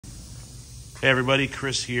Hey everybody,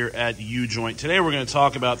 Chris here at U-Joint. Today we're going to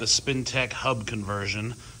talk about the Spyntec hub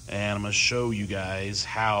conversion, and I'm going to show you guys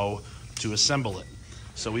how to assemble it.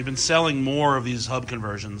 So we've been selling more of these hub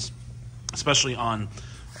conversions, especially on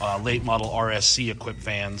late model RSC equipped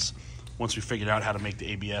vans, once we figured out how to make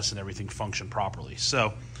the ABS and everything function properly.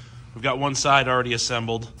 So we've got one side already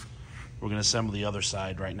assembled. We're going to assemble the other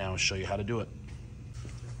side right now and show you how to do it.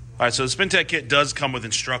 All right, so the Spyntec kit does come with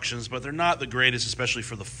instructions, but they're not the greatest, especially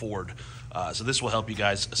for the Ford. So this will help you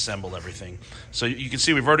guys assemble everything. So you can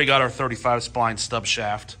see we've already got our 35 spline stub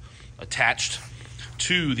shaft attached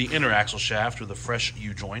to the inner axle shaft with a fresh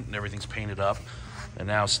U-joint, and everything's painted up. And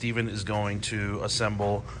now Steven is going to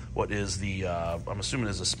assemble what is the, I'm assuming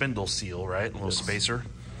is a spindle seal, right? A little spacer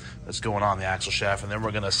that's going on the axle shaft, and then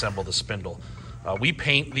we're going to assemble the spindle. We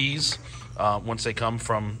paint these once they come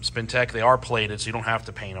from Spyntec. They are plated, so you don't have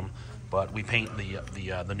to paint them, but we paint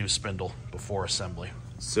the new spindle before assembly.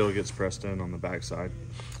 Seal gets pressed in on the back side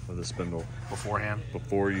of the spindle Beforehand?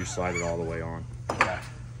 before you slide it all the way on. Okay.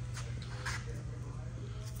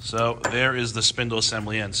 So there is the spindle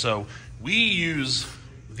assembly in. So we use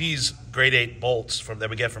these grade 8 bolts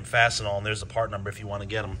that we get from Fastenal, and there's the part number if you want to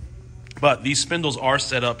get them. But these spindles are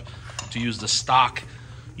set up to use the stock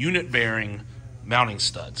unit bearing mounting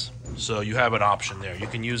studs. So you have an option there. You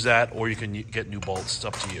can use that, or you can get new bolts. It's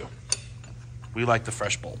up to you. We like the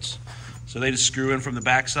fresh bolts. So they just screw in from the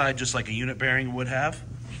backside just like a unit bearing would have.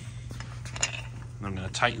 And I'm going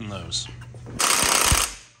to tighten those.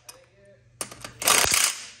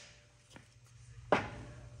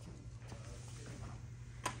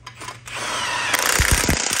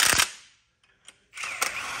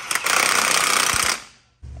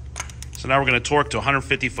 So now we're going to torque to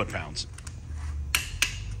 150 foot-pounds.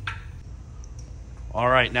 All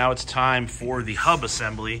right, now it's time for the hub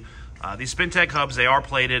assembly. These Spyntec hubs, they are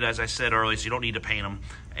plated, as I said earlier, so you don't need to paint them,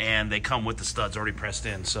 and they come with the studs already pressed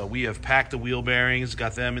in. So we have packed the wheel bearings,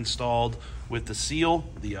 got them installed with the seal,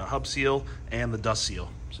 the hub seal, and the dust seal.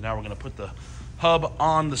 So now we're going to put the hub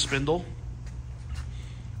on the spindle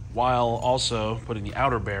while also putting the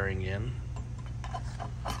outer bearing in.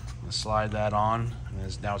 Slide that on,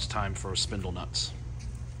 and now it's time for spindle nuts.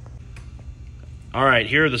 All right,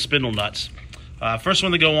 here are the spindle nuts. First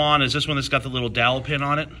one to go on is this one that's got the little dowel pin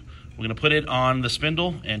on it. We're going to put it on the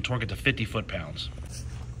spindle and torque it to 50 foot-pounds.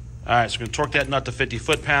 All right, so we're going to torque that nut to 50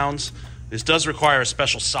 foot-pounds. This does require a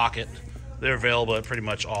special socket. They're available at pretty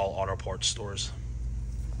much all auto parts stores.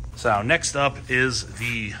 So next up is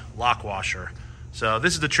the lock washer. So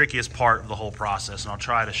this is the trickiest part of the whole process, and I'll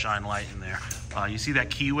try to shine light in there. You see that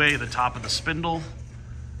keyway at the top of the spindle?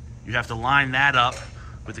 You have to line that up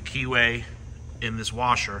with the keyway in this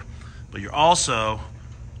washer, but you're also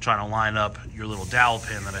trying to line up your little dowel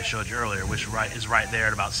pin that I showed you earlier, which is right there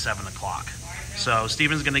at about 7 o'clock. So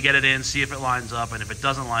Steven's going to get it in, see if it lines up, and if it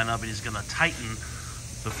doesn't line up, he's going to tighten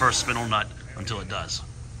the first spindle nut until it does.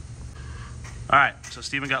 All right, so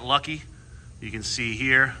Steven got lucky. You can see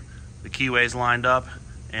here the keyway's lined up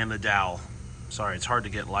and the dowel. Sorry, it's hard to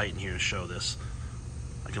get light in here to show this.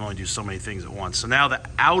 I can only do so many things at once. So now the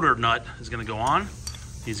outer nut is going to go on.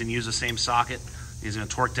 He's going to use the same socket. He's going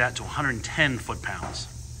to torque that to 110 foot-pounds.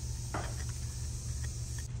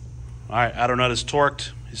 All right, outer nut is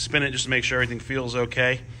torqued. You spin it just to make sure everything feels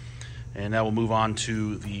okay. And now we'll move on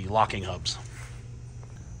to the locking hubs.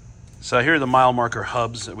 So here are the mile marker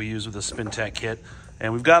hubs that we use with the Spyntec kit.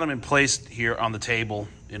 And we've got them in place here on the table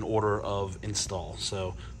in order of install.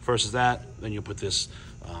 So first is that, then you'll put this,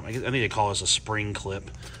 I think they call this a spring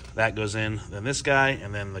clip. That goes in, then this guy,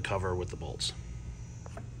 and then the cover with the bolts.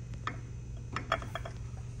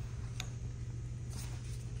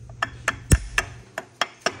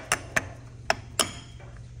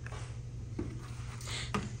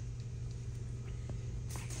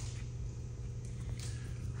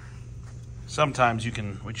 Sometimes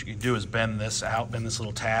what you can do is bend this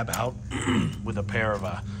little tab out with a pair of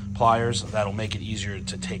pliers. That'll make it easier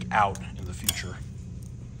to take out in the future.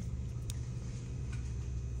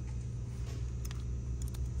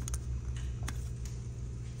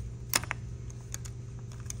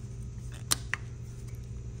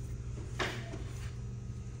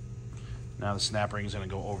 Now the snap ring is going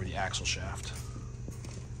to go over the axle shaft.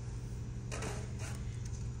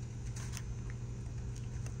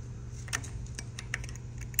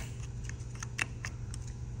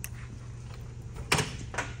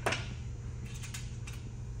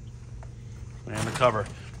 And the cover.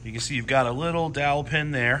 You can see you've got a little dowel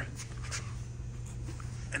pin there,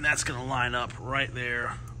 and that's going to line up right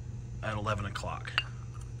there at 11 o'clock.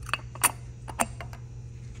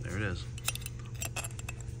 There it is.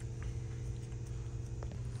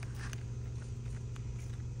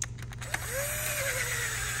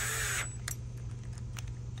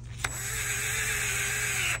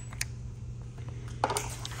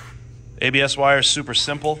 ABS wire is super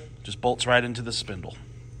simple, just bolts right into the spindle.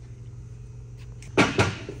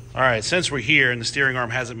 All right, since we're here and the steering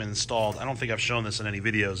arm hasn't been installed, I don't think I've shown this in any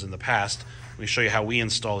videos in the past. Let me show you how we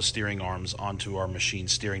install the steering arms onto our machine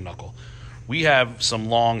steering knuckle. We have some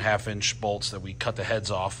long 1/2-inch bolts that we cut the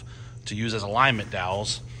heads off to use as alignment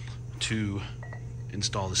dowels to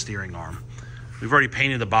install the steering arm. We've already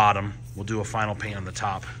painted the bottom. We'll do a final paint on the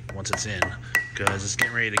top once it's in, because it's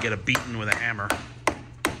getting ready to get a beating with a hammer.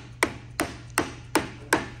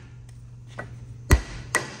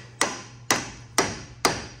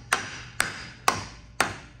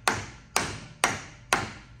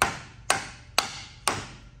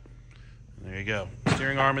 There you go.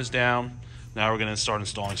 Steering arm is down. Now we're going to start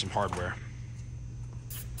installing some hardware.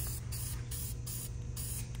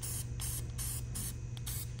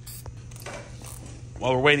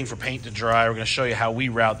 While we're waiting for paint to dry, we're going to show you how we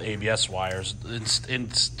route the ABS wires.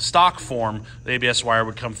 In stock form, the ABS wire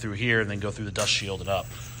would come through here and then go through the dust shield and up.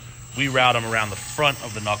 We route them around the front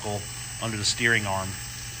of the knuckle under the steering arm.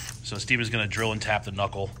 So Steven's going to drill and tap the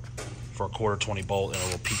knuckle for a 1/4 bolt and a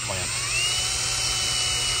little P-clamp.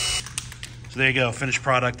 So there you go, finished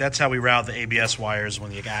product. That's how we route the ABS wires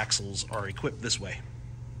when the axles are equipped this way.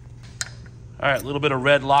 All right, a little bit of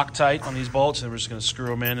red Loctite on these bolts, and we're just going to screw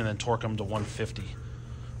them in and then torque them to 150.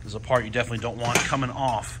 This is a part you definitely don't want coming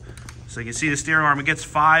off. So you can see the steering arm, it gets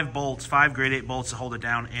 5 bolts, 5 grade 8 bolts to hold it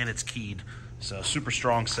down, and it's keyed. So super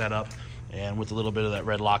strong setup, and with a little bit of that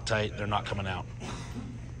red Loctite, they're not coming out.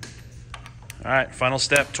 All right, final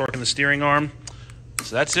step, torquing the steering arm.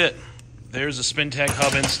 So that's it. There's a Spyntec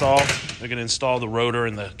hub install. They're going to install the rotor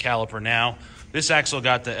and the caliper now. This axle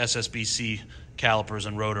got the SSBC calipers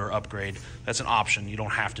and rotor upgrade. That's an option. You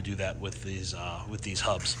don't have to do that with these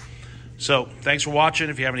hubs. So thanks for watching.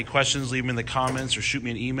 If you have any questions, leave them in the comments or shoot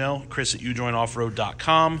me an email,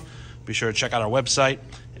 chris@ujoinoffroad.com. Be sure to check out our website,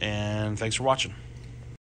 and thanks for watching.